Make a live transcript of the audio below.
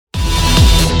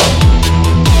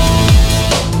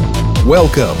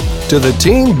Welcome to the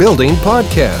Team Building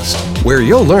Podcast, where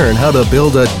you'll learn how to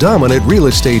build a dominant real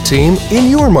estate team in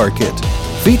your market,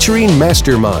 featuring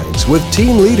masterminds with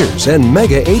team leaders and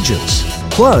mega agents,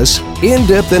 plus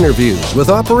in-depth interviews with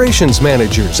operations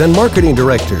managers and marketing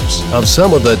directors of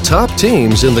some of the top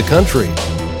teams in the country.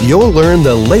 You'll learn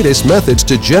the latest methods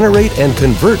to generate and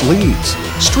convert leads,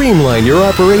 streamline your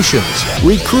operations,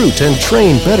 recruit and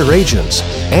train better agents,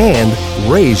 and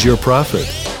raise your profit.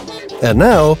 And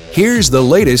now, here's the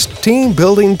latest Team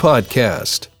Building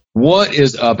Podcast. What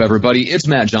is up, everybody? It's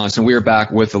Matt Johnson. We are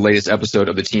back with the latest episode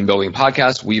of the Team Building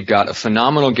Podcast. We've got a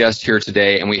phenomenal guest here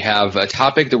today, and we have a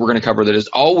topic that we're going to cover that is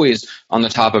always on the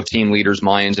top of team leaders'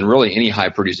 minds and really any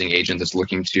high-producing agent that's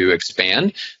looking to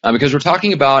expand, because we're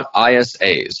talking about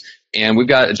ISAs. And we've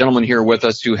got a gentleman here with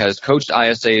us who has coached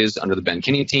ISAs under the Ben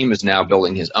Kinney team, is now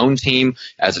building his own team,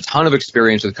 has a ton of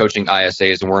experience with coaching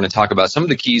ISAs, and we're going to talk about some of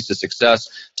the keys to success,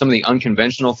 some of the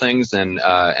unconventional things and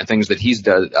things that he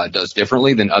does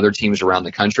differently than other teams around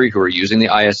the country who are using the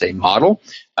ISA model.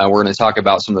 We're going to talk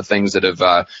about some of the things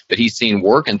that he's seen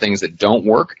work and things that don't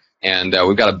work. And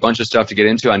we've got a bunch of stuff to get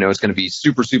into. I know it's going to be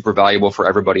super, super valuable for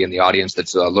everybody in the audience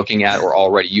that's looking at or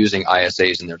already using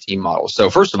ISAs in their team models. So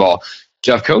first of all,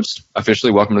 Jeff Coates,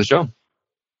 officially welcome to the show.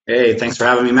 Hey, thanks for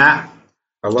having me, Matt.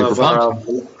 I love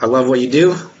what you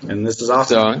do, and this is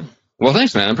awesome. Well,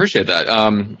 thanks, man. I appreciate that.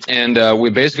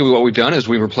 What we've done is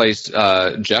we've replaced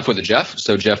Jeff with a Jeff.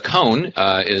 So Jeff Cohn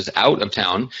is out of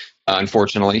town.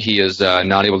 Unfortunately, he is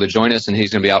not able to join us, and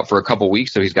he's going to be out for a couple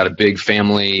weeks. So he's got a big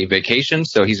family vacation.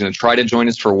 So he's going to try to join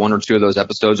us for one or two of those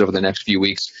episodes over the next few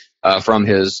weeks from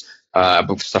his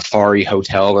safari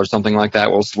hotel or something like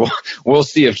that. We'll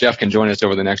see if Jeff can join us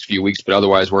over the next few weeks, but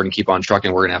otherwise we're going to keep on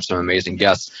trucking. We're going to have some amazing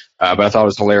guests. But I thought it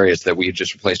was hilarious that we had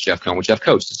just replaced Jeff Cohn with Jeff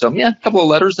Coates. So yeah, a couple of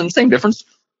letters and same difference.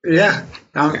 Yeah.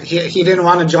 He didn't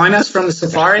want to join us from the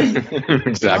safari.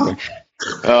 Exactly.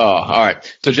 Oh, all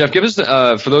right. So Jeff, give us,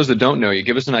 for those that don't know you,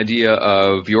 give us an idea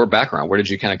of your background. Where did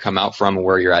you kind of come out from and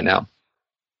where you're at now?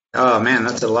 Oh man,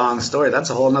 that's a long story. That's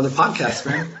a whole nother podcast,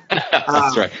 man.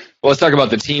 That's right. Well, let's talk about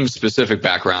the team-specific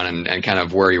background and kind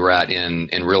of where you were at in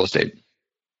real estate.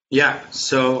 Yeah.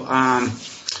 So I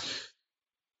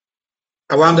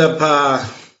wound up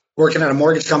working at a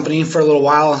mortgage company for a little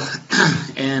while,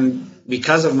 and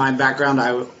because of my background,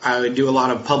 I do a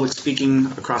lot of public speaking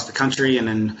across the country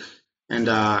and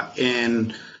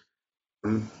in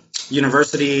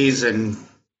universities and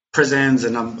prisons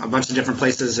and a bunch of different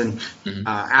places. And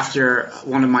after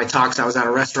one of my talks, I was at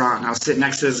a restaurant and I was sitting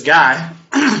next to this guy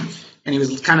and he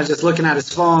was kind of just looking at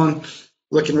his phone,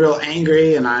 looking real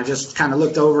angry. And I just kind of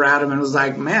looked over at him and was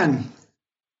like, man,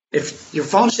 if your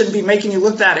phone shouldn't be making you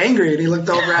look that angry. And he looked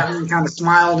over at me and kind of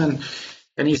smiled and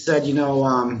he said,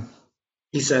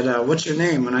 what's your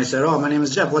name? And I said, oh, my name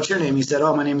is Jeff. What's your name? He said,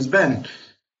 oh, my name is Ben.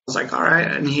 I was like, all right.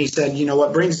 And he said,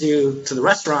 what brings you to the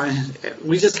restaurant?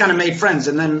 We just kind of made friends.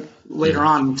 And then later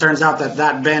on, it turns out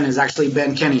that Ben is actually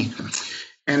Ben Kinney.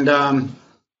 And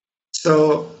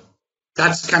so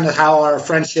that's kind of how our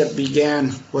friendship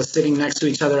began, was sitting next to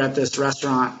each other at this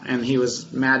restaurant. And he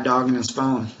was mad dogging his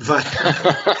phone. But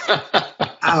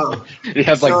you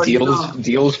have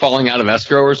deals falling out of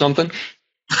escrow or something?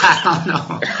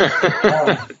 I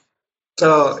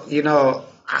don't know.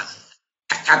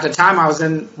 At the time, I was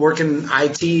working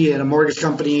IT in a mortgage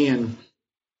company and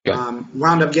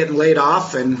wound up getting laid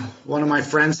off. And one of my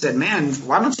friends said, man,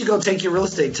 why don't you go take your real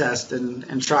estate test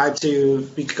and try to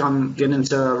get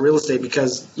into real estate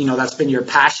because, that's been your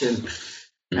passion.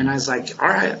 And I was like, all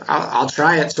right, I'll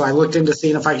try it. So I looked into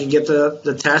seeing if I could get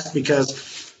the test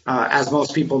because as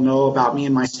most people know about me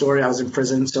and my story, I was in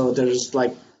prison. So there's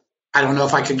I don't know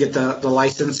if I could get the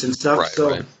license and stuff.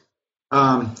 Right.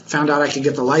 Found out I could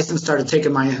get the license, started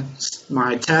taking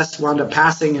my test, wound up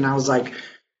passing, and I was like,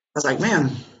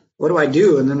 man, what do I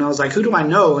do? And then I was like, who do I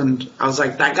know? And I was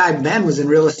like, that guy Ben was in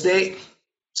real estate.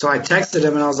 So I texted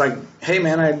him and I was like, hey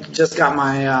man, I just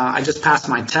passed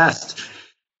my test.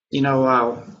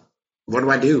 What do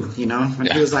I do?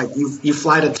 And he was like, you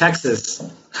fly to Texas.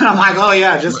 And I'm like, oh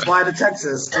yeah, just fly to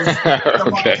Texas. Just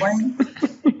come on a plane.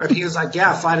 But he was like,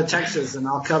 yeah, fly to Texas and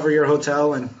I'll cover your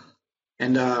hotel and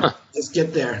just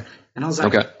get there. And I was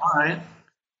like, all right.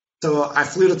 So I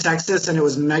flew to Texas and it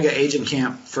was mega agent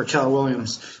camp for Keller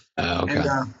Williams.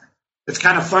 And it's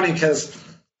kind of funny because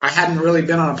I hadn't really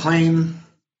been on a plane.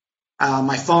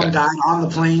 My phone died on the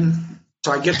plane.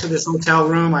 So I get to this hotel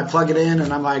room, I plug it in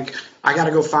and I'm like, I got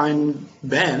to go find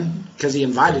Ben because he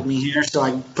invited me here. So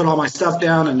I put all my stuff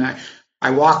down and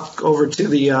I walk over to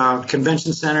the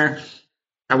convention center.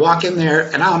 I walk in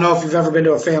there, and I don't know if you've ever been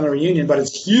to a family reunion, but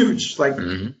it's huge.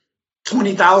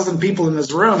 20,000 people in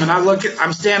this room. And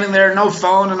I'm standing there, no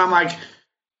phone. And I'm like,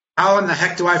 how in the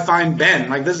heck do I find Ben?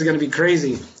 Like, this is going to be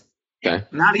crazy. Okay.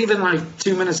 Not even like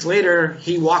 2 minutes later,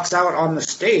 he walks out on the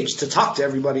stage to talk to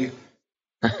everybody.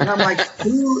 And I'm like,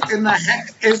 who in the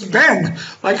heck is Ben?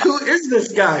 Like, who is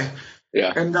this guy?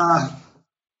 Yeah. And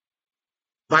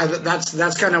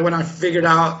that's kind of when I figured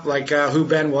out like who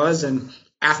Ben was. And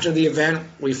after the event,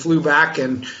 we flew back,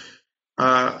 and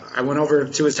I went over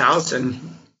to his house,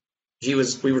 and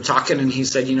we were talking, and he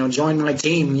said, join my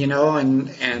team,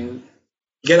 and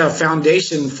get a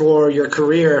foundation for your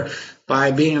career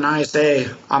by being an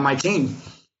ISA on my team.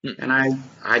 And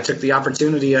I took the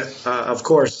opportunity, of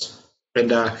course.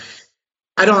 And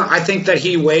I think that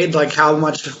he weighed like how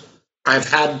much I've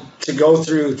had to go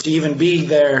through to even be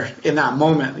there in that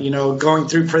moment, going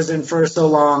through prison for so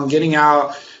long, getting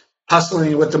out,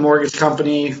 hustling with the mortgage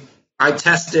company. I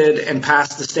tested and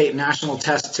passed the state and national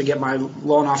test to get my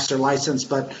loan officer license,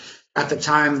 but at the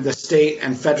time, the state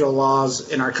and federal laws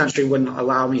in our country wouldn't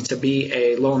allow me to be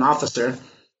a loan officer.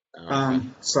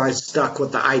 So I stuck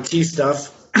with the IT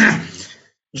stuff,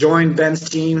 joined Ben's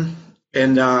team,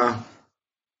 and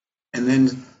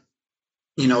then,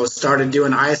 started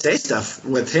doing ISA stuff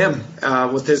with him,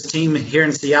 with his team here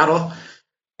in Seattle,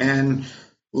 and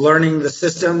learning the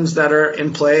systems that are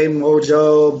in play,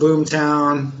 Mojo,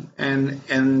 Boomtown,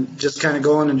 and just kind of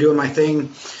going and doing my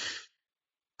thing.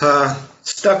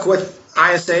 Stuck with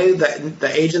ISA.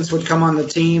 The agents would come on the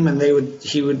team, and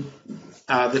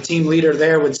the team leader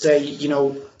there would say,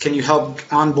 can you help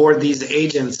onboard these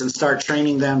agents and start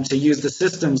training them to use the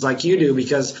systems like you do?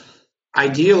 Because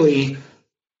ideally,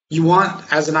 you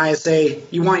want, as an ISA,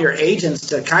 you want your agents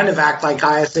to kind of act like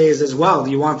ISAs as well.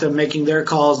 You want them making their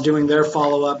calls, doing their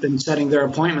follow-up, and setting their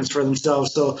appointments for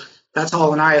themselves. So that's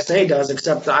all an ISA does,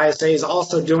 except the ISA is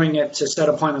also doing it to set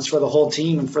appointments for the whole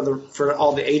team and for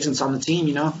all the agents on the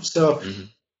team, So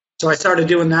I started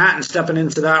doing that and stepping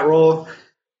into that role.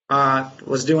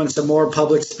 Was doing some more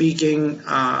public speaking,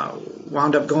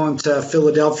 wound up going to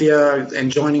Philadelphia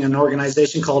and joining an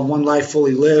organization called One Life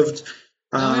Fully Lived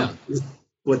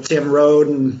with Tim Rode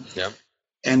and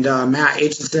Matt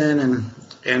Aitchison.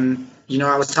 And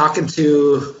I was talking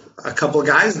to a couple of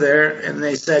guys there, and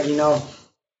they said,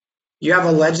 you have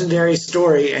a legendary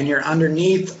story, and you're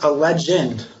underneath a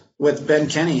legend with Ben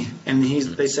Kenny. And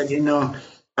they said,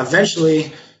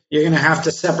 eventually you're going to have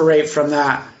to separate from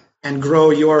that and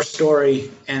grow your story.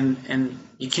 And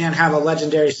you can't have a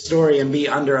legendary story and be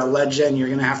under a legend. You're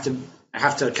going to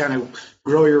have to kind of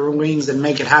grow your wings and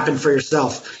make it happen for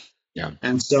yourself. Yeah.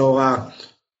 And so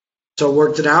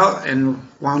worked it out and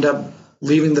wound up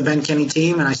leaving the Ben Kenny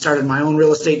team. And I started my own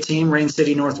real estate team, Rain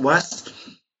City Northwest.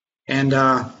 And,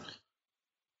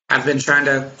 I've been trying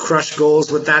to crush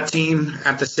goals with that team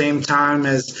at the same time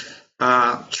as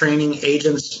training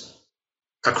agents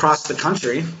across the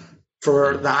country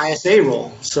for the ISA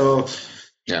role. So,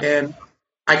 and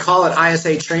I call it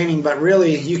ISA training, but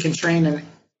really you can train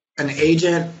an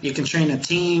agent, you can train a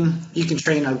team, you can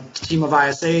train a team of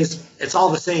ISAs. It's all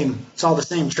the same. It's all the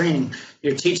same training.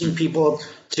 You're teaching people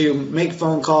to make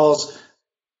phone calls,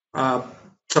 to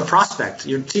prospect.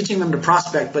 You're teaching them to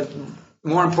prospect, but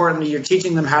more importantly, you're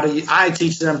teaching them I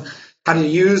teach them how to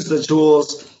use the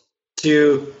tools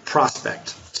to prospect,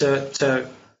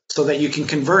 so that you can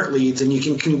convert leads and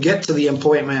you can get to the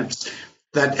appointments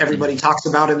that everybody talks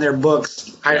about in their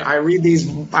books. I've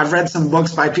read some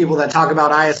books by people that talk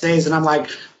about ISAs, and I'm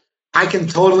like, I can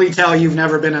totally tell you've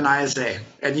never been an ISA,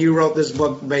 and you wrote this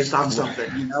book based on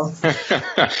something,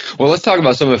 Well, let's talk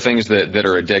about some of the things that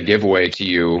are a dead giveaway to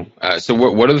you. So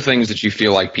what are the things that you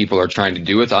feel like people are trying to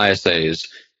do with ISAs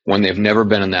when they've never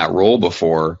been in that role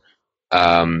before,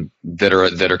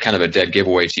 that are kind of a dead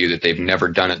giveaway to you, that they've never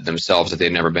done it themselves, that they've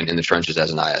never been in the trenches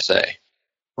as an ISA?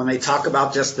 When they talk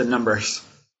about just the numbers.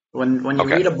 When you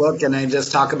read a book and they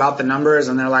just talk about the numbers,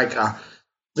 and they're like,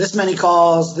 this many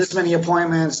calls, this many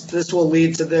appointments, this will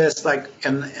lead to this,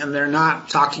 and they're not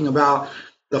talking about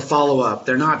the follow-up.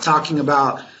 They're not talking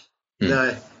about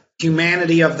the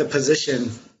humanity of the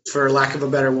position, for lack of a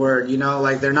better word.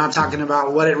 They're not talking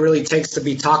about what it really takes to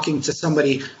be talking to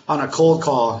somebody on a cold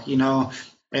call,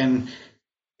 and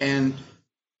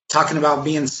talking about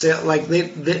being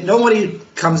nobody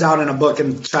comes out in a book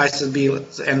and tries to be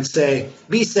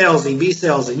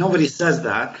salesy. Nobody says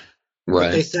that. Right.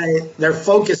 But they say their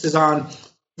focus is on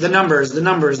the numbers.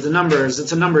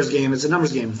 It's a numbers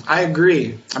game. I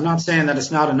agree. I'm not saying that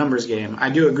it's not a numbers game.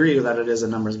 I do agree that it is a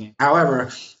numbers game.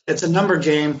 However, it's a number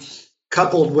game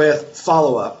coupled with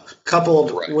follow-up,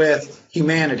 coupled with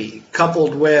humanity,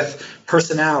 coupled with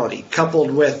personality,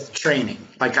 coupled with training.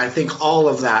 I think all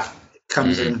of that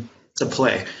comes into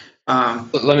play.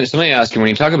 Let me ask you, when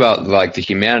you talk about like the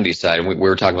humanity side, and we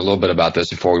were talking a little bit about this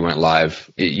before we went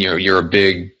live, you're a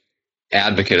big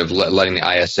advocate of letting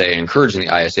the ISA, encouraging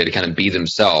the ISA to kind of be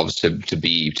themselves, to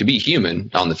be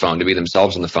human on the phone, to be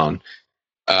themselves on the phone.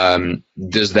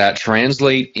 Does that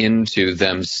translate into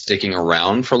them sticking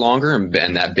around for longer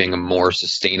and that being a more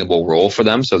sustainable role for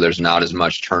them, so there's not as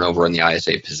much turnover in the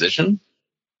ISA position?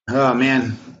 Oh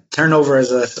man, turnover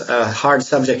is a hard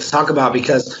subject to talk about,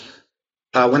 because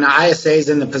when the ISA is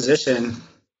in the position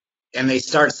and they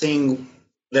start seeing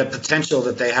the potential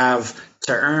that they have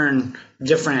to earn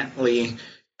differently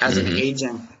as an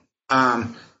agent,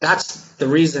 that's the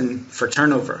reason for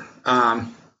turnover.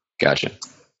 Gotcha.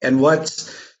 And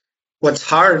what's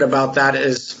hard about that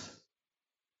is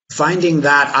finding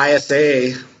that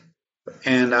ISA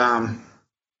and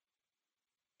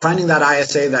finding that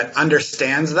ISA that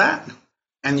understands that,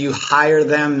 and you hire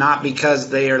them not because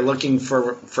they are looking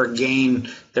for gain,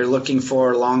 they're looking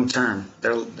for long term.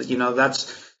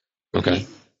 That's okay.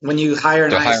 When you hire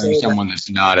an ISA, hiring someone that's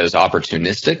not as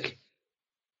opportunistic.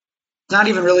 It's not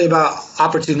even really about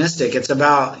opportunistic. It's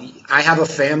about, I have a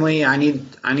family. I need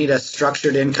a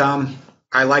structured income.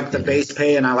 I like the base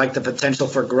pay, and I like the potential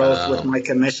for growth with my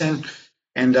commission.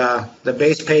 And the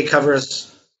base pay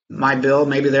covers my bill.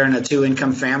 Maybe they're in a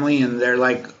 2-income family, and they're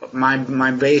like,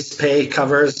 my base pay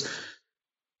covers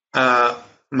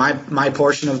my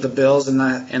portion of the bills in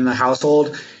the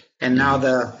household. And now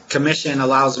the commission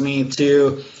allows me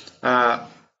to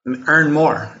earn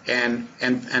more and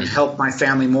help my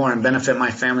family more and benefit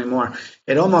my family more.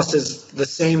 It almost is the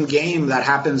same game that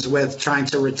happens with trying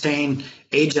to retain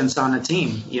agents on a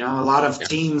team. A lot of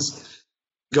teams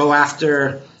go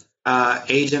after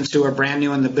agents who are brand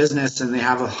new in the business, and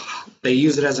they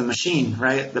use it as a machine,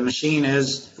 right? The machine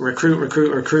is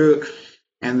recruit,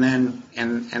 and then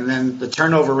the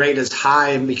turnover rate is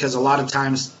high because a lot of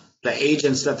times the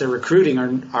agents that they're recruiting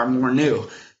are more new.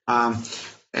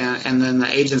 And then the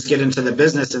agents get into the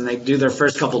business and they do their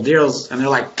first couple deals and they're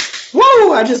like,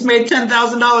 whoa, I just made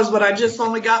 $10,000, but I just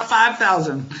only got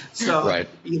 $5,000. So, right.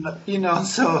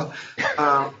 So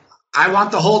I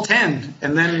want the whole 10.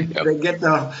 And then they get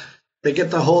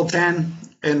the whole 10,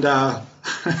 and then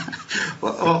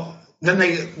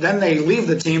they leave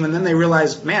the team, and then they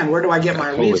realize, man, where do I get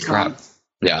my leads from?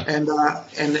 Yeah. And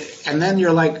then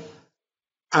you're like,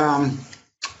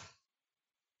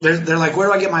 they're like, where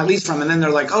do I get my leads from? And then they're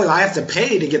like, oh, I have to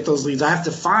pay to get those leads. I have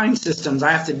to find systems.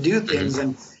 I have to do things.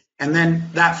 And then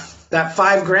that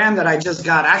 $5,000 that I just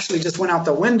got actually just went out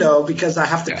the window because I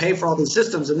have to pay for all these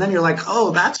systems. And then you're like,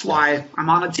 oh, that's why I'm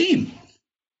on a team.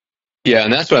 Yeah.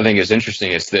 And that's what I think is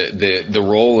interesting. It's the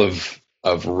role of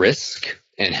risk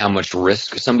and how much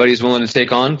risk somebody's willing to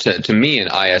take on. To me, an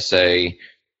ISA,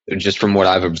 just from what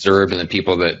I've observed and the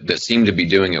people that seem to be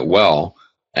doing it well,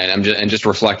 and I'm just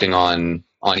reflecting on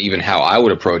even how I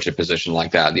would approach a position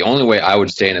like that. The only way I would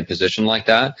stay in a position like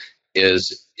that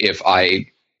is if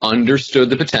I understood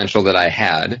the potential that I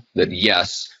had, that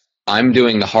yes, I'm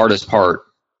doing the hardest part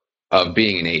of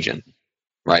being an agent,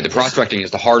 right? The prospecting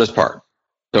is the hardest part.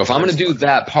 So if I'm going to do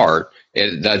that part,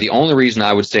 the only reason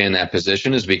I would stay in that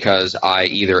position is because I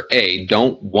either A,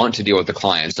 don't want to deal with the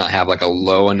clients, not have like a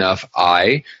low enough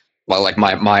eye. Well, like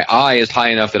my eye is high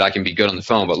enough that I can be good on the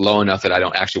phone, but low enough that I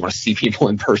don't actually want to see people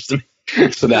in person.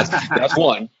 So that's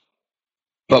one.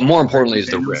 But more importantly is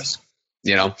the risk,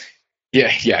 Yeah,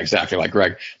 exactly. Like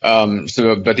Greg.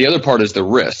 But the other part is the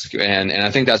risk. And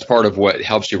I think that's part of what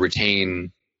helps you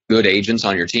retain good agents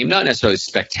on your team, not necessarily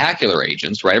spectacular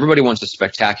agents, right? Everybody wants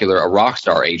a rock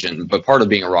star agent, but part of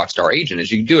being a rock star agent is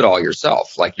you can do it all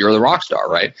yourself. Like you're the rock star,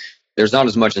 right? There's not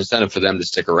as much incentive for them to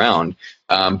stick around.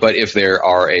 But if there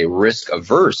are a risk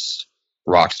averse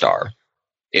rock star,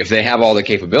 if they have all the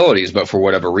capabilities, but for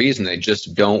whatever reason, they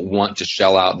just don't want to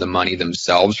shell out the money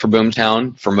themselves for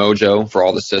Boomtown, for Mojo, for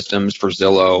all the systems, for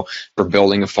Zillow, for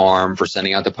building a farm, for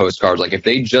sending out the postcards. Like if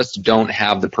they just don't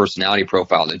have the personality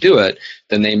profile to do it,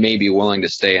 then they may be willing to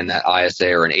stay in that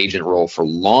ISA or an agent role for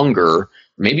longer,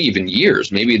 maybe even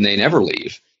years. Maybe they never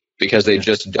leave because they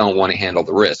just don't want to handle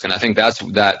the risk. And I think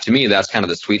to me, that's kind of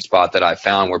the sweet spot that I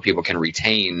found where people can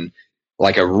retain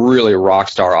like a really rock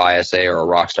star ISA or a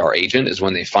rock star agent is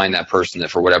when they find that person that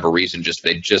for whatever reason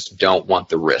they just don't want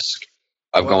the risk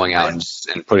of going out and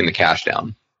putting the cash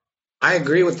down. I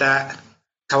agree with that.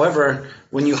 However,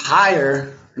 when you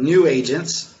hire new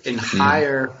agents and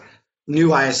hire new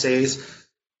ISAs,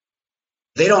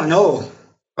 they don't know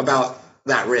about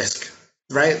that risk,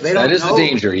 right? They don't know. That is the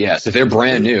danger, yes. If they're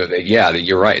brand new,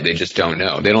 you're right. They just don't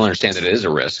know. They don't understand that it is a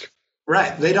risk.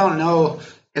 Right. They don't know.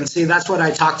 And see, that's what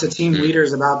I talk to team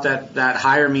leaders about that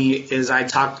hire me is I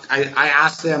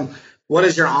ask them, what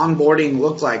does your onboarding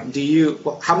look like?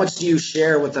 How much do you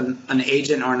share with an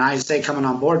agent or an ISA coming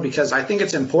on board? Because I think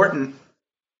it's important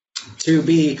to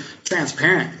be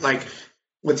transparent, like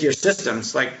with your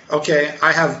systems. Like, okay,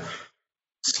 I have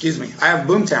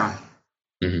Boomtown.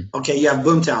 Mm-hmm. Okay, you have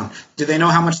Boomtown. Do they know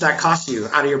how much that costs you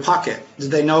out of your pocket? Do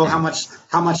they know how much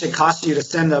it costs you to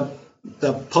send the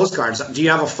postcards? Do you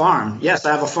have a farm? Yes,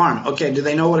 I have a farm. Okay, do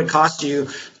they know what it costs you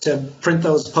to print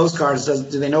those postcards?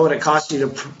 Do they know what it costs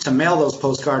you to mail those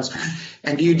postcards?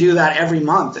 And do you do that every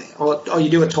month? Oh, you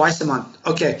do it twice a month.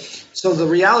 Okay, so the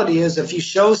reality is, if you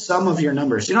show some of your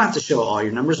numbers, you don't have to show all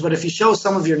your numbers, but if you show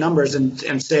some of your numbers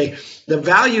and say, the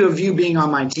value of you being on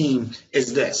my team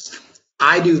is this.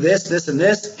 I do this, this, and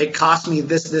this. It costs me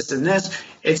this, this, and this.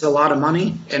 It's a lot of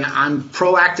money, and I'm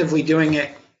proactively doing it,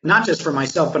 not just for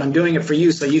myself, but I'm doing it for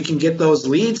you so you can get those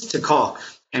leads to call.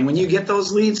 And when you get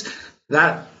those leads,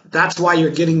 that's why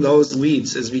you're getting those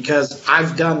leads, is because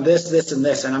I've done this, this, and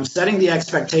this. And I'm setting the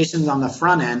expectations on the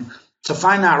front end to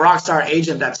find that rock star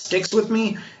agent that sticks with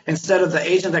me, instead of the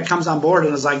agent that comes on board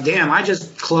and is like, damn, I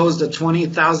just closed a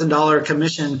 $20,000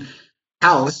 commission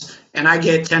house and I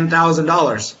get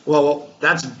 $10,000. Well,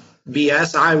 that's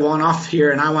BS. I want off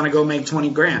here and I want to go make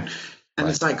 20 grand. And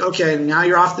It's like, okay, now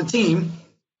you're off the team.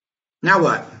 Now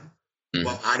what?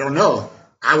 Well, I don't know.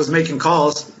 I was making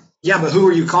calls. Yeah, but who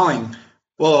are you calling?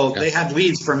 Well, they had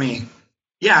leads for me.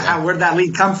 Yeah, where'd that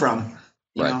lead come from?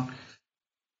 You know,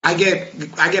 I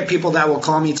get people that will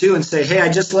call me too and say, hey,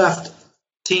 I just left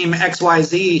team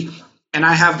XYZ and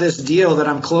I have this deal that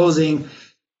I'm closing,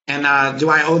 and do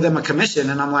I owe them a commission?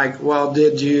 And I'm like, well,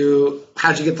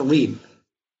 how'd you get the lead?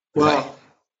 Well,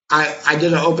 I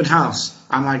did an open house.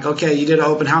 I'm like, okay, you did an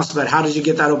open house, but how did you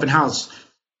get that open house?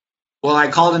 Well, I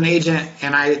called an agent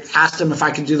and I asked them if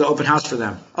I could do the open house for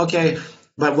them. Okay,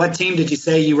 but what team did you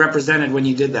say you represented when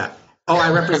you did that? Oh,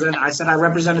 I said I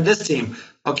represented this team.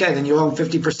 Okay, then you own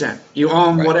 50%. You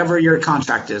own whatever your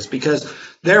contract is, because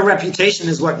their reputation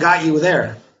is what got you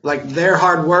there. Like, their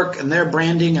hard work and their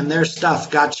branding and their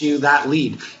stuff got you that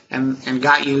lead and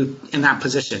got you in that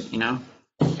position, you know?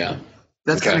 Yeah.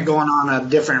 That's kind of going on a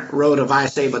different road of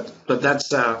ISA, but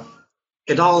that's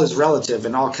it all is relative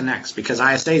and all connects, because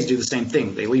ISAs do the same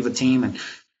thing. They leave a team and,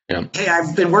 hey,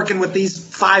 I've been working with these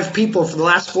 5 people for the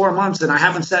last 4 months and I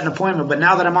haven't set an appointment, but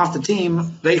now that I'm off the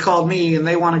team, they called me and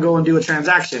they want to go and do a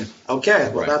transaction.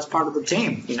 Okay, well, that's part of the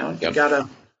team, you know? You gotta,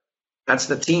 that's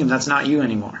the team. That's not you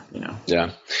anymore, you know? Yeah.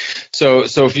 So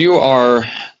if you're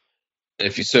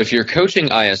coaching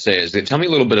ISAs, tell me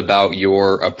a little bit about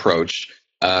your approach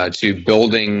to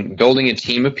building a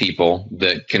team of people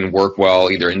that can work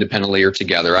well, either independently or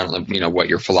together. I don't know, what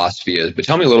your philosophy is, but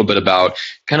tell me a little bit about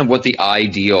kind of what the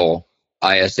ideal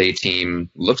ISA team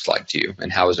looks like to you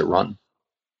and how is it run?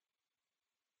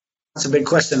 That's a big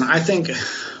question. I think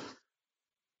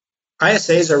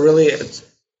ISAs are really,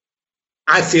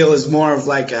 I feel, is more of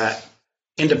like a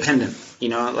independent,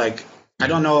 like, I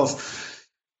don't know if,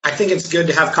 I think it's good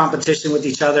to have competition with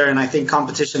each other, and I think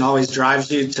competition always drives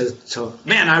you to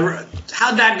man,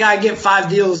 how'd that guy get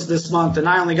 5 deals this month and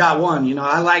I only got 1?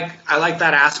 I like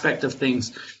that aspect of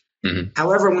things. Mm-hmm.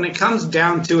 However, when it comes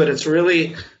down to it, it's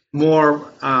really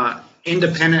more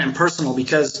independent and personal,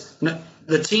 because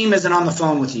the team isn't on the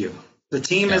phone with you. The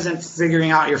team isn't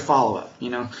figuring out your follow-up.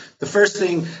 The first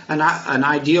thing an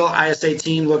ideal ISA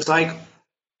team looks like,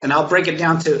 and I'll break it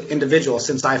down to individual,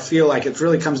 since I feel like it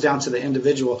really comes down to the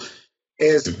individual,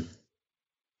 is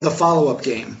the follow-up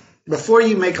game. Before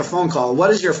you make a phone call, what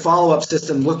does your follow-up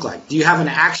system look like? Do you have an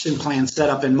action plan set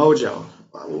up in Mojo?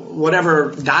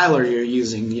 Whatever dialer you're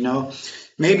using,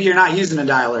 Maybe you're not using a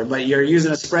dialer, but you're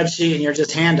using a spreadsheet and you're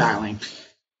just hand dialing.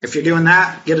 If you're doing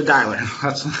that, get a dialer.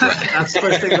 That's the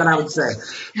first thing that I would say.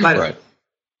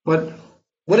 But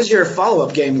what does your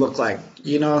follow-up game look like?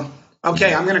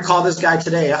 Okay, I'm going to call this guy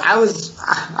today. I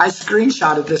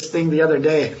screenshotted this thing the other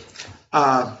day.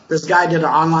 This guy did an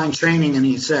online training and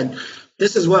he said,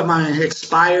 this is what my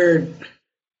expired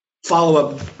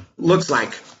follow-up looks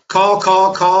like. Call.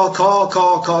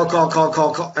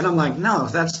 And I'm like, no,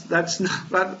 that's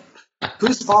not,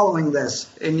 who's following this?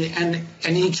 And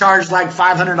he charged like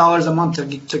 $500 a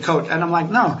month to coach. And I'm like,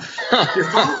 no,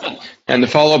 you're following. And the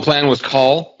follow-up plan was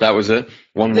call. That was it.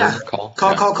 One word, call.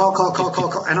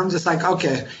 Call. And I'm just like,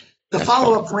 okay, the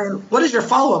follow-up plan, what does your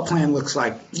follow-up plan looks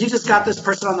like? You just got this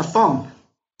person on the phone.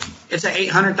 It's an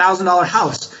 $800,000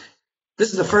 house.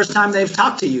 This is the first time they've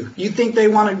talked to you. You think they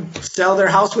want to sell their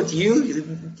house with you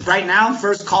right now?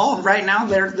 First call right now,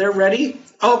 they're ready.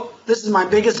 Oh, this is my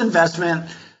biggest investment.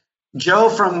 Joe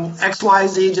from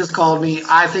XYZ just called me.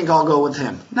 I think I'll go with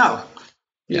him. No.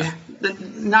 Yeah. The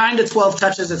 9 to 12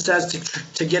 touches, it says,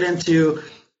 to get into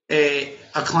a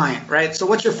client, right? So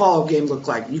what's your follow-up game look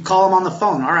like? You call them on the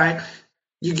phone, all right?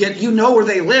 You know where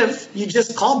they live. You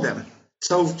just called them.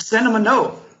 So send them a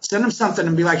note. Send them something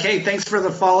and be like, hey, thanks for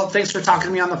the follow-up. Thanks for talking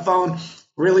to me on the phone.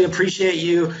 Really appreciate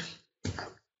you.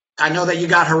 I know that you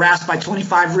got harassed by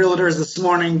 25 realtors this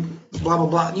morning, blah, blah,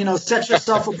 blah. You know, set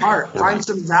yourself apart. Find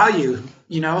some value,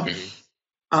 you know.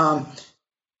 Don't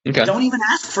even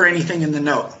ask for anything in the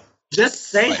note. Just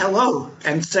say hello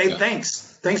and say thanks.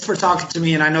 Thanks for talking to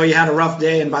me, and I know you had a rough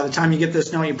day, and by the time you get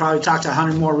this note, you probably talked to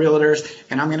 100 more realtors,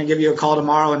 and I'm going to give you a call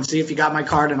tomorrow and see if you got my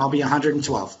card, and I'll be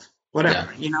 112.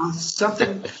 Whatever, you know,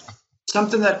 something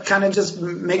that kind of just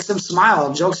makes them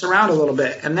smile, jokes around a little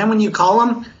bit. And then when you call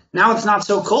them, now it's not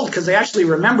so cold because they actually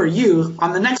remember you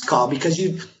on the next call because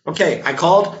I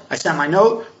called, I sent my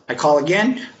note, I call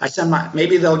again,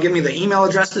 maybe they'll give me the email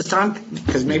address this time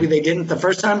because maybe they didn't the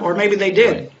first time, or maybe they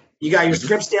did. You got your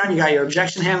scripts down, you got your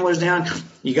objection handlers down,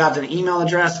 you got the email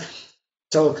address.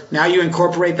 So now you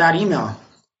incorporate that email.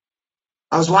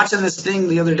 I was watching this thing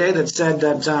the other day that said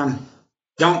that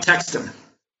don't text them.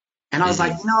 And I was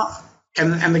like, you know,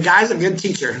 and the guy's a good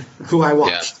teacher who I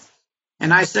watched. Yeah.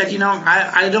 And I said, you know,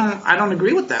 I don't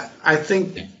agree with that. I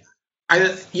think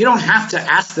you don't have to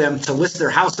ask them to list their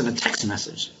house in a text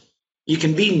message. You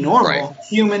can be normal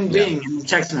human being in the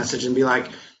text message and be like,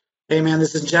 hey, man,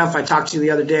 this is Jeff. I talked to you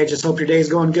the other day. Just hope your day's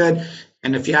going good.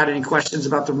 And if you had any questions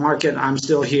about the market, I'm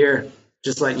still here.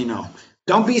 Just letting you know.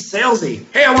 Don't be salesy.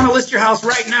 Hey, I want to list your house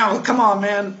right now. Come on,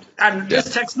 man. And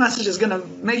this text message is going to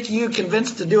make you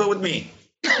convinced to do it with me.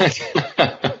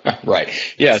 Right.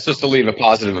 Yeah, it's just to leave a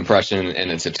positive impression,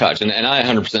 and it's a touch. And I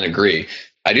 100% agree.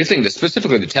 I do think that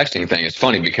specifically the texting thing is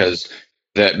funny because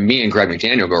me and Greg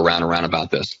McDaniel go around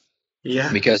about this.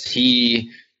 Yeah. Because he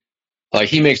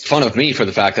makes fun of me for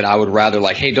the fact that I would rather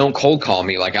hey, don't cold call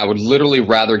me. I would literally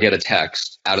rather get a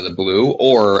text out of the blue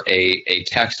or a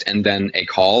text and then a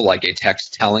call, a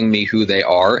text telling me who they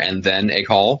are and then a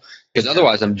call, because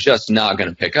otherwise I'm just not going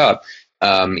to pick up.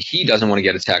 He doesn't want to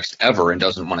get a text ever and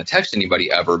doesn't want to text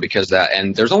anybody ever because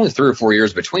and there's only 3 or 4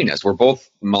 years between us. We're both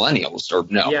millennials, or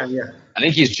no. Yeah. I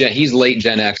think he's late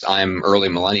Gen X. I'm early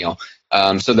millennial.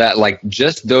 So that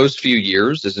just those few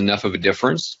years is enough of a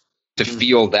difference to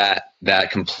feel that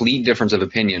complete difference of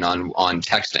opinion on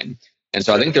texting. And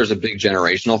so I think there's a big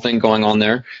generational thing going on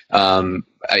there.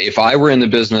 If I were in the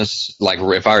business,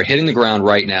 if I were hitting the ground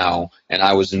right now and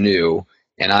I was new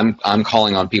and I'm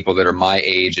calling on people that are my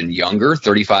age and younger,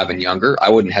 35 and younger, I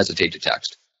wouldn't hesitate to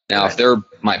text. Now, if they're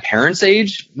my parents'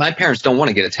 age, my parents don't want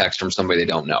to get a text from somebody they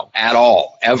don't know at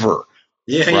all, ever.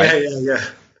 Yeah.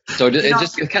 So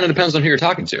it kind of depends on who you're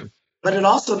talking to. But it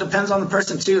also depends on the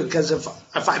person too, because if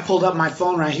I pulled up my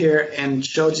phone right here and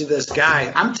showed you this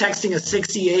guy, I'm texting a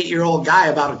 68-year-old guy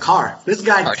about a car. This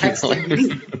guy texted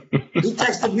me. He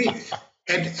texted me.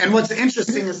 And what's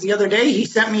interesting is the other day he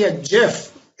sent me a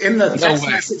GIF in the text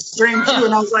message stream too,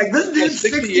 and I was like, this dude's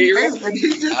 68, and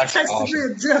he just texted me a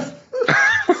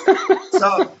GIF.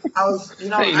 So I was, you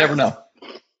never know.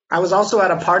 I was also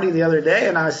at a party the other day,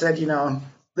 and I said,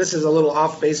 this is a little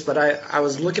off base, but I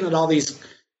was looking at all these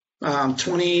 22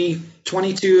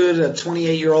 to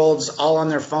 28-year-olds all on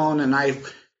their phone, and I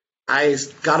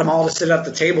got them all to sit at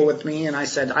the table with me, and I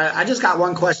said, I just got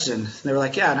one question. And they were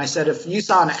like, yeah. And I said, if you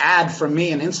saw an ad from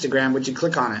me on Instagram, would you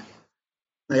click on it?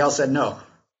 And they all said no.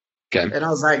 Okay. And I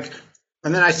was like,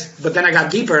 but then I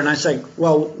got deeper, and I said,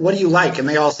 well, what do you like? And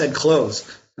they all said clothes.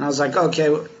 And I was like,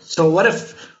 okay, so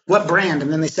what brand?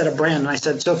 And then they said a brand, and I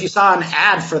said, so if you saw an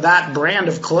ad for that brand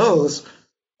of clothes,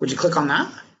 would you click on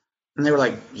that? And they were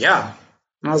like, yeah.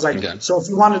 And I was like, So if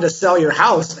you wanted to sell your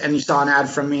house and you saw an ad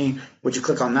from me, would you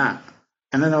click on that?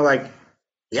 And then they're like,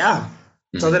 yeah.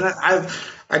 Mm-hmm. So then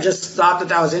I just thought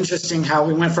that was interesting how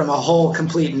we went from a whole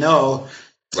complete no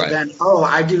to then,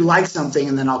 I do like something,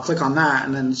 and then I'll click on that.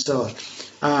 And then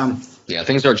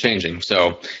things are changing.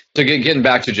 So getting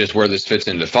back to just where this fits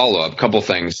into follow-up, a couple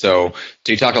things. So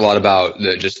you talk a lot about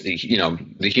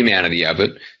the humanity of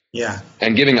it. Yeah.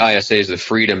 And giving ISAs the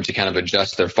freedom to kind of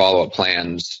adjust their follow-up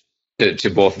plans to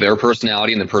both their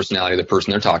personality and the personality of the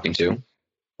person they're talking to.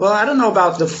 Well, I don't know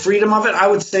about the freedom of it. I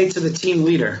would say to the team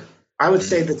leader. I would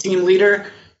say the team leader,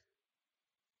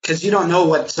 because you don't know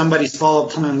what somebody's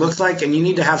follow-up plan looks like, and you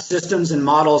need to have systems and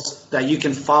models that you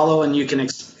can follow and you can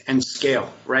and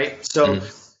scale, right? So,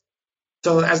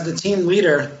 So as the team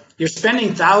leader, you're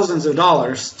spending thousands of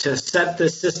dollars to set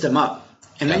this system up.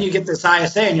 And then you get this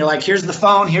ISA and you're like, here's the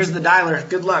phone, here's the dialer,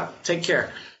 good luck, take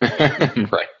care.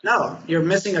 Right. No, you're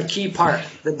missing a key part.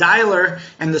 The dialer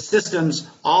and the systems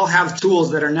all have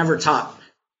tools that are never taught.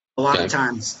 a lot of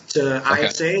times to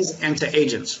ISAs and to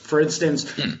agents. For instance,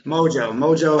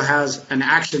 Mojo has an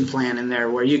action plan in there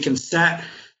where you can set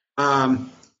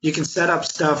up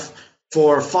stuff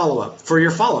for follow-up, for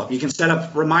your follow-up. You can set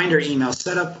up reminder emails,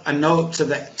 set up a note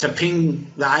to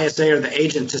ping the ISA or the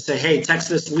agent to say, hey, text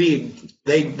this lead.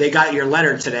 They got your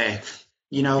letter today.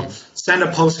 Send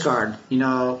a postcard, ping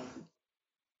so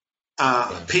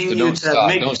you to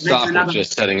make. Don't stop with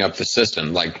just setting up the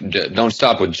system. Like, don't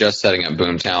stop with just setting up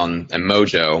Boomtown and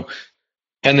Mojo,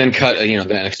 and then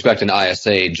then expect an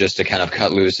ISA just to kind of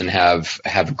cut loose and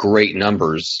have great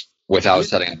numbers without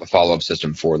setting up a follow-up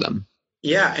system for them.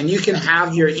 Yeah, and you can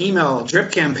have your email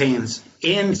drip campaigns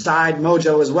inside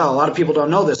Mojo as well. A lot of people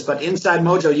don't know this, but inside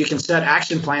Mojo, you can set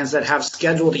action plans that have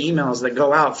scheduled emails that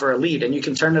go out for a lead, and you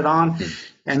can turn it on,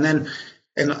 and then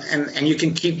and you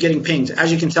can keep getting pinged.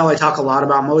 As you can tell, I talk a lot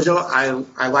about Mojo.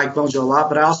 I like Mojo a lot,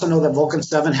 but I also know that Vulcan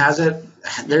 7 has it.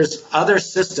 There's other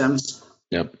systems,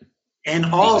 and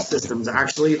all systems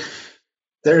actually.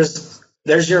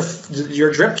 There's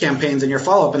your drip campaigns and your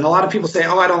follow-up. And a lot of people say,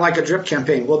 oh, I don't like a drip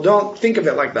campaign. Well, don't think of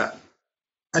it like that.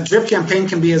 A drip campaign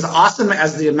can be as awesome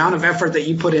as the amount of effort that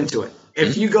you put into it.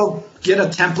 If you go get a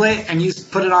template and you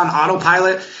put it on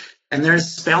autopilot and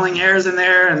there's spelling errors in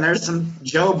there and there's some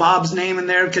Joe Bob's name in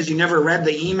there because you never read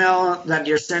the email that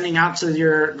you're sending out to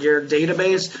your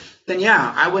database, then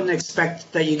yeah, I wouldn't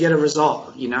expect that you get a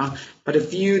result, But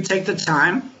if you take the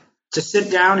time to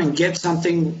sit down and get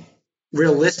something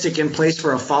realistic in place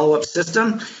for a follow-up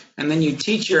system, and then you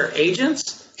teach your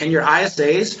agents and your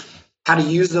ISAs how to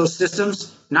use those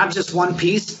systems, not just one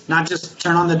piece, not just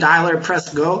turn on the dialer,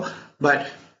 press go, but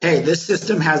hey, this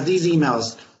system has these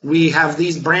emails. We have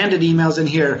these branded emails in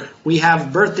here. We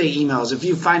have birthday emails. If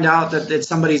you find out that it's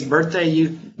somebody's birthday,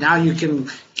 you can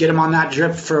get them on that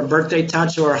drip for a birthday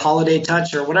touch or a holiday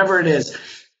touch or whatever it is.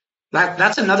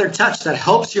 That's another touch that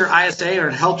helps your ISA or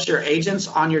helps your agents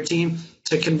on your team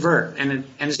to convert. And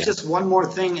it's just one more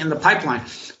thing in the pipeline.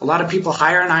 A lot of people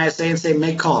hire an ISA and say,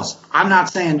 make calls. I'm not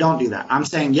saying don't do that. I'm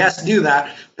saying, yes, do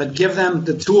that, but give them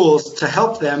the tools to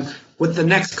help them with the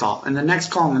next call and the next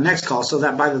call and the next call, so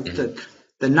that by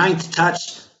the ninth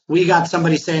touch, we got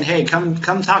somebody saying, hey, come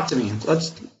talk to me.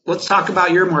 Let's talk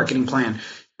about your marketing plan.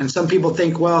 And some people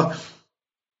think, well,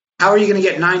 how are you going to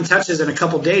get 9 touches in a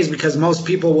couple days? Because most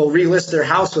people will relist their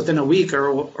house within a week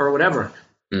or whatever.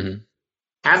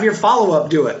 Have your follow-up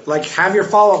do it. Like, have your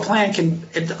follow-up plan.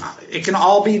 It can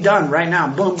all be done right now.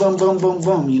 Boom, boom, boom, boom,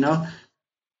 boom,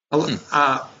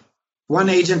 One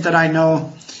agent that I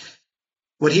know,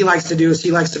 what he likes to do is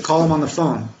he likes to call them on the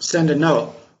phone, send a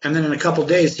note, and then in a couple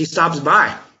days he stops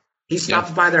by. He stops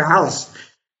by their house.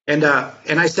 And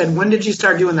I said, when did you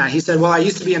start doing that? He said, well, I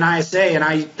used to be an ISA,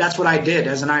 and that's what I did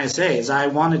as an ISA, is I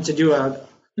wanted to do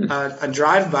a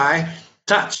drive-by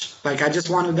touch. Like, I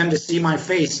just wanted them to see my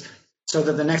face so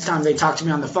that the next time they talked to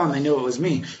me on the phone, they knew it was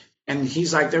me. And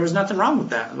he's like, there was nothing wrong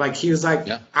with that. Like, he was like,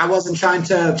 I wasn't trying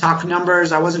to talk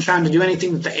numbers. I wasn't trying to do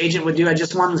anything that the agent would do. I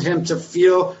just wanted him to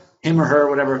feel, him or her,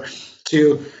 whatever,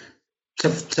 to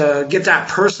get that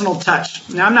personal touch.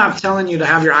 Now, I'm not telling you to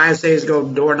have your ISAs go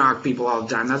door knock people all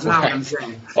the time. That's not what I'm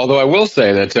saying. Although I will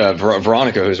say that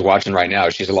Veronica, who's watching right now,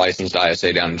 she's a licensed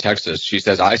ISA down in Texas. She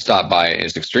says, I stopped by.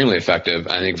 It's extremely effective.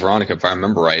 I think Veronica, if I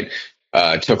remember right,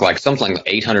 took like something like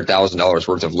 $800,000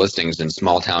 worth of listings in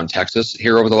small town Texas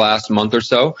here over the last month or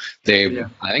so.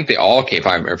 I think they all came,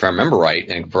 if I remember right,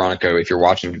 and Veronica, if you're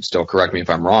watching, still correct me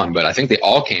if I'm wrong, but I think they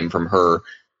all came from her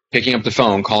picking up the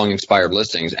phone, calling expired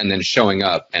listings, and then showing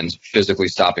up and physically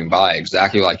stopping by,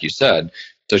 exactly like you said.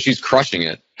 So she's crushing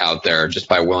it out there just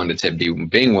by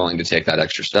being willing to take that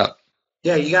extra step.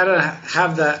 Yeah, you got to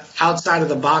have the outside of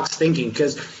the box thinking,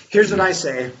 because here's what I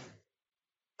say.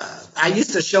 I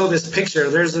used to show this picture.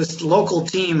 There's this local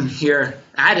team here.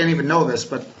 I didn't even know this,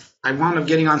 but I wound up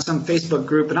getting on some Facebook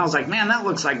group, and I was like, man, that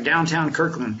looks like downtown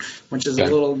Kirkland, which is a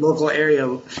little local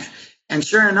area. And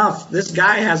sure enough, this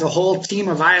guy has a whole team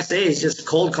of ISAs just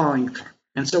cold calling.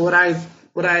 And so what I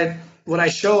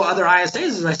show other ISAs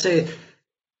is I say,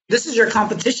 this is your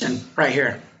competition right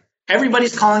here.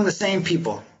 Everybody's calling the same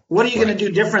people. What are you going to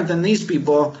do different than these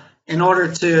people in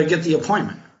order to get the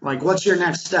appointment? Like, what's your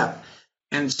next step?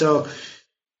 And so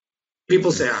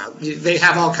people say they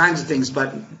have all kinds of things,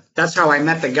 but that's how I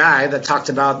met the guy that talked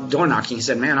about door knocking. He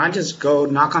said, man, I just go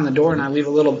knock on the door and I leave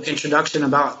a little introduction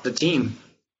about the team.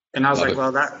 And I was like,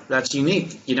 well, that's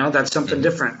unique. That's something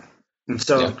different. And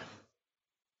so,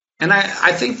 and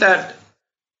I think that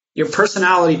your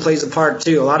personality plays a part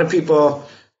too. A lot of people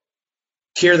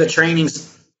hear the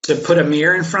trainings to put a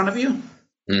mirror in front of you.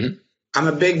 Mm-hmm. I'm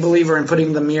a big believer in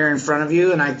putting the mirror in front of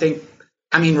you. And I think,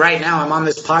 right now I'm on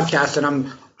this podcast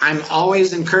and I'm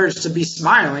always encouraged to be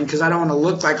smiling because I don't want to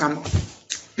look like I'm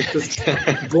just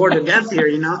bored to death here,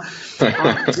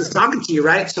 just talking to you,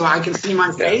 right? So I can see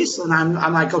my face, and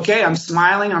I'm like, okay, I'm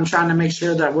smiling. I'm trying to make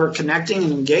sure that we're connecting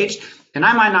and engaged. And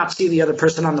I might not see the other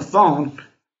person on the phone,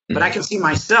 but I can see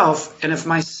myself. And if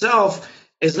myself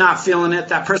is not feeling it,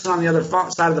 that person on the other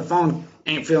side of the phone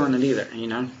ain't feeling it either,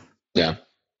 Yeah.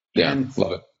 And,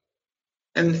 love it.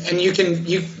 And you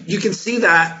can see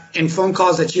that in phone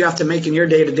calls that you have to make in your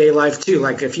day-to-day life too.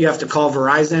 Like if you have to call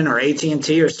Verizon or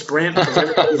AT&T or Sprint, because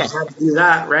everybody's had to do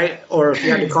that, right? Or if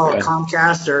you had to call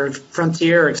Comcast or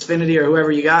Frontier or Xfinity or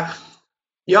whoever you got,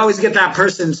 you always get that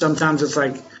person. Sometimes it's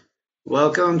like,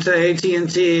 welcome to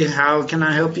AT&T. How can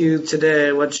I help you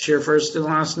today? What's your first and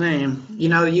last name?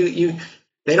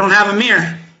 They don't have a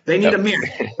mirror. They need a mirror.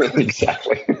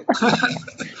 Exactly.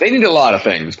 They need a lot of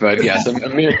things, but yes,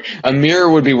 a mirror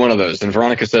would be one of those. And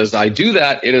Veronica says, I do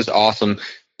that. It is awesome.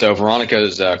 So Veronica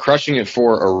is crushing it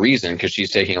for a reason, because she's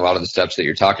taking a lot of the steps that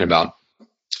you're talking about.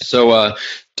 So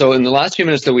in the last few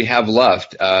minutes that we have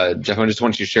left, Jeff, I just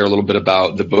want you to share a little bit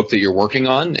about the book that you're working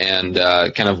on and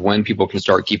kind of when people can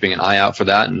start keeping an eye out for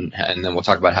that. And then we'll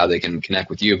talk about how they can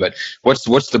connect with you. But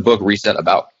what's the book Reset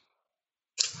about?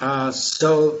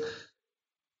 So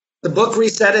the book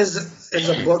Reset is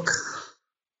a book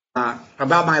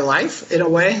about my life in a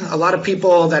way. A lot of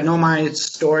people that know my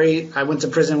story, I went to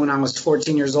prison when I was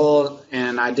 14 years old,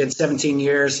 and I did 17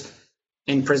 years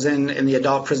in prison, in the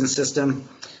adult prison system.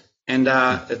 And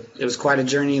it was quite a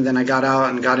journey. Then I got out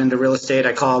and got into real estate.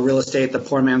 I call real estate the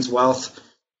poor man's wealth.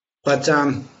 But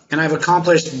and I've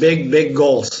accomplished big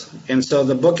goals. And so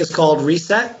the book is called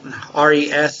Reset,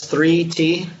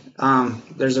 RES3T.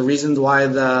 There's a reason why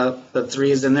the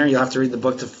 3 is in there. You'll have to read the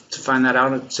book to find that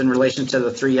out. It's in relation to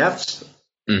the 3 F's.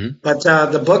 Mm-hmm. But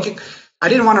the book, I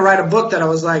didn't want to write a book that I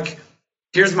was like,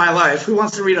 here's my life. Who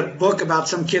wants to read a book about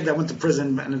some kid that went to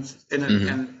prison and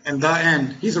the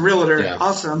end? He's a realtor. Yeah.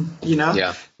 Awesome.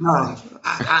 Yeah. No,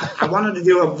 I wanted to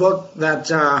do a book that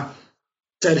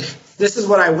said, this is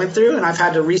what I went through, and I've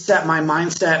had to reset my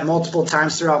mindset multiple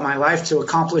times throughout my life to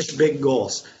accomplish big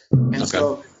goals. And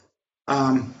so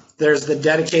there's the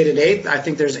dedicated 8. I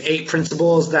think there's 8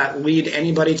 principles that lead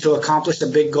anybody to accomplish a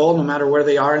big goal, no matter where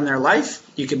they are in their life.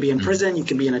 You could be in prison. You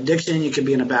could be in addiction. You could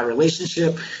be in a bad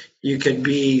relationship. You could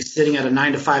be sitting at a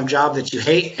 9-to-5 job that you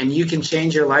hate, and you can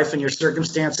change your life and your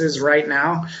circumstances right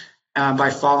now by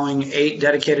following 8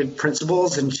 dedicated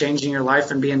principles and changing your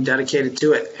life and being dedicated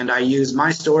to it. And I use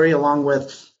my story along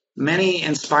with many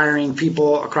inspiring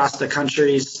people across the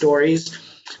country's stories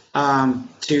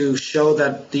to show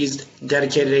that these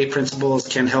dedicated 8 principles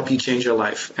can help you change your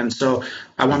life. And so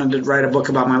I wanted to write a book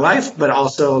about my life, but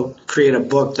also create a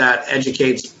book that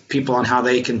educates people on how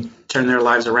they can turn their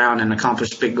lives around and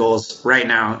accomplish big goals right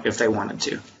now if they wanted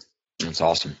to. That's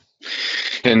awesome.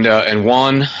 And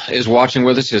Juan is watching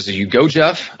with us. Says, you go,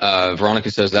 Jeff.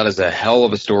 Veronica says that is a hell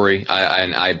of a story.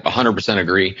 I 100%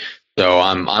 agree. So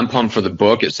I'm pumped for the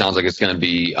book. It sounds like it's going to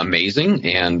be amazing,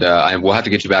 and we'll have to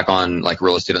get you back on like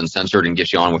Real Estate Uncensored and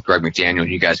get you on with Greg McDaniel.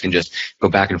 You guys can just go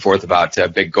back and forth about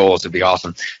big goals. It'd be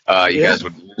awesome. You guys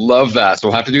would love that. So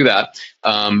we'll have to do that.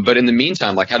 But in the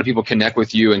meantime, like, how do people connect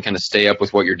with you and kind of stay up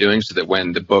with what you're doing so that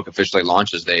when the book officially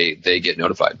launches, they get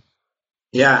notified?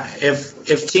 Yeah,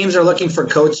 if teams are looking for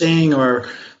coaching or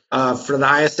for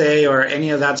the ISA or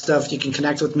any of that stuff, you can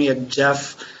connect with me at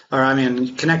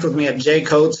connect with me at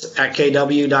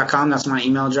jcoates@kw.com. That's my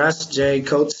email address,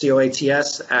 jcoates,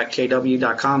 COATS,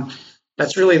 @kw.com.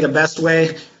 That's really the best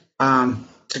way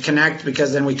to connect,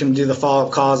 because then we can do the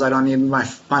follow-up calls. I don't need my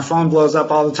phone blows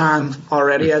up all the time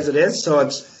already as it is. So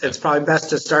it's probably best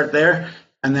to start there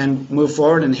and then move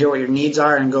forward and hear what your needs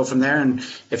are and go from there. And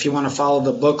if you want to follow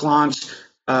the book launch,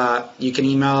 you can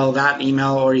email that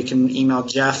email, or you can email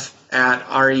Jeff at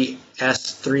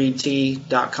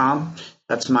res3t.com.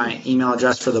 That's my email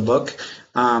address for the book.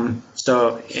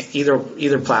 So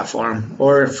either platform,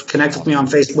 or connect with me on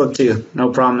Facebook too.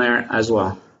 No problem there as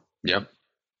well.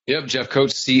 Yep, Jeff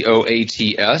Coates,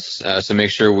 COATS. So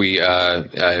make sure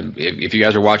if you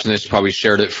guys are watching this, you probably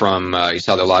shared it from, you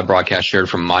saw the live broadcast shared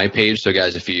from my page. So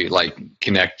guys, if you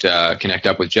connect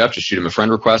up with Jeff, just shoot him a friend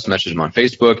request, message him on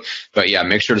Facebook. But yeah,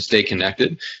 make sure to stay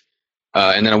connected.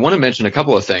 And then I want to mention a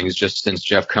couple of things, just since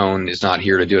Jeff Cohn is not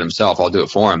here to do it himself, I'll do it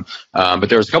for him. But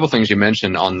there was a couple of things you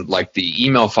mentioned on like the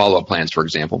email follow-up plans, for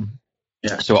example.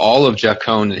 Yeah. So all of Jeff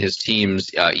Cohn and his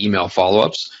team's email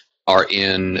follow-ups are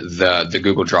in the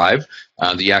Google Drive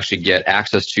that you actually get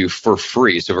access to for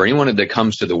free. So for anyone that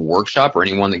comes to the workshop or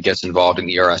anyone that gets involved in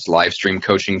ERS live stream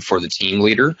coaching for the team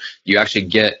leader, you actually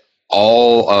get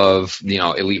all of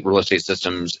Elite Real Estate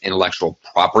Systems intellectual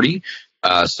property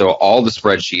So all the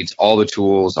spreadsheets, all the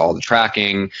tools, all the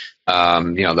tracking, how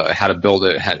to build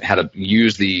it, how to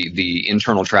use the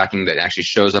internal tracking that actually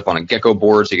shows up on a Gecko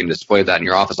board so you can display that in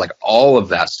your office, like all of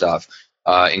that stuff,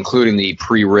 including the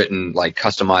pre-written, like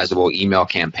customizable email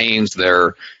campaigns.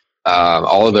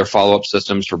 All of their follow-up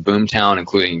systems for Boomtown,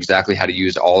 including exactly how to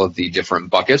use all of the different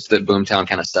buckets that Boomtown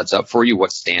kind of sets up for you,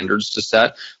 what standards to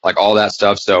set, like all that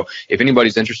stuff. So if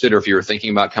anybody's interested, or if you're thinking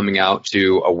about coming out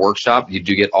to a workshop, you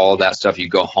do get all of that stuff. You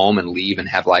go home and leave and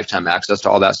have lifetime access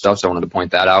to all that stuff. So I wanted to point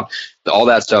that out. All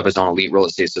that stuff is on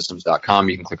EliteRealEstateSystems.com.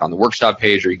 You can click on the workshop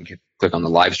page, or you can click on the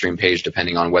live stream page,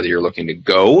 depending on whether you're looking to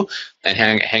go and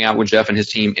hang out with Jeff and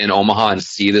his team in Omaha and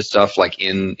see this stuff like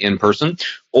in person,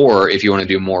 or if you want to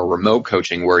do more remote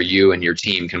coaching where you and your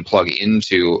team can plug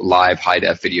into live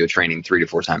high-def video training 3 to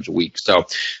 4 times a week. So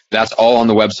that's all on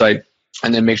the website.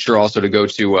 And then make sure also to go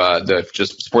to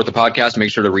just support the podcast.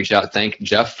 Make sure to reach out. Thank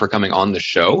Jeff for coming on the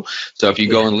show. So if you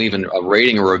go and leave a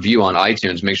rating or review on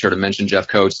iTunes, make sure to mention Jeff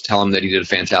Coates. Tell him that he did a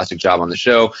fantastic job on the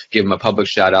show. Give him a public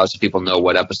shout out so people know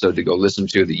what episode to go listen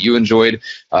to that you enjoyed.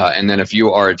 And then if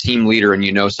you are a team leader and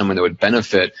you know someone that would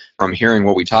benefit from hearing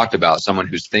what we talked about, someone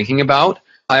who's thinking about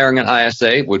hiring an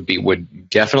ISA would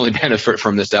definitely benefit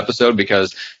from this episode,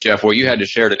 because Jeff, what you had to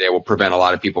share today will prevent a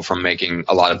lot of people from making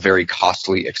a lot of very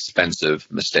costly, expensive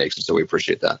mistakes. And so we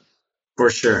appreciate that. For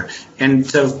sure. And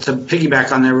to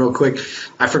piggyback on that real quick,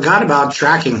 I forgot about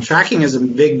tracking. Tracking is a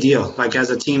big deal. Like as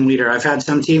a team leader, I've had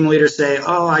some team leaders say,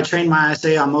 "Oh, I trained my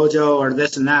ISA on Mojo or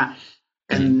this and that,"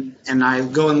 and I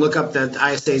go and look up the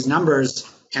ISA's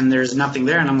numbers, and there's nothing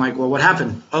there. And I'm like, "Well, what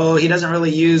happened? Oh, he doesn't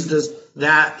really use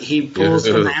that he pulls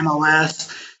from the MLS,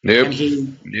 and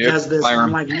he does this."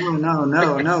 I'm like,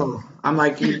 no. I'm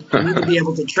like, you need to be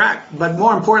able to track. But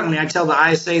more importantly, I tell the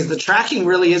ISAs, the tracking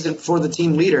really isn't for the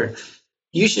team leader.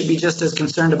 You should be just as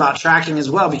concerned about tracking as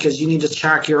well, because you need to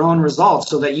track your own results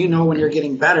so that you know when you're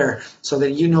getting better, so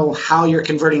that you know how you're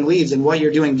converting leads and what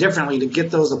you're doing differently to get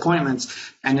those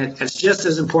appointments. And it's just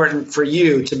as important for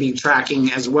you to be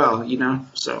tracking as well,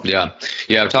 So yeah,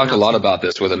 I've talked a lot about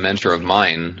this with a mentor of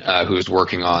mine who's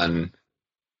working on.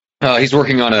 He's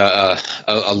working on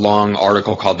a long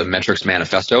article called the Metrics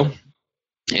Manifesto.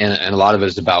 And a lot of it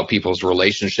is about people's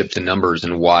relationship to numbers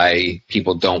and why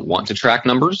people don't want to track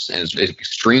numbers. And it's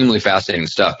extremely fascinating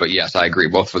stuff. But yes, I agree.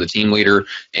 Both for the team leader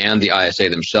and the ISA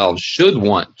themselves should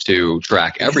want to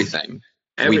track everything.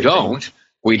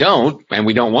 We don't, and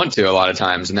we don't want to a lot of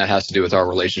times, and that has to do with our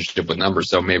relationship with numbers.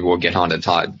 So maybe we'll get on to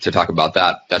talk about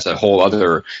that. That's a whole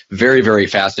other very, very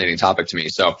fascinating topic to me.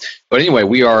 So, but anyway,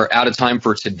 we are out of time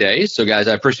for today. So guys,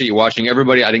 I appreciate you watching.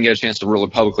 Everybody, I didn't get a chance to really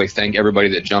publicly thank everybody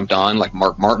that jumped on. Like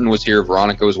Mark Martin was here,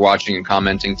 Veronica was watching and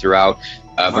commenting throughout.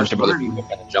 A bunch of other people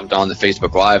kind of jumped on the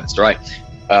Facebook Live. That's right.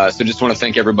 So just want to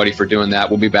thank everybody for doing that.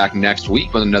 We'll be back next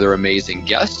week with another amazing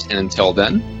guest. And until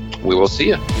then, we will see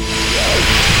you.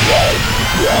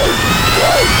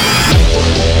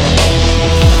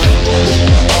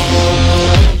 Wow.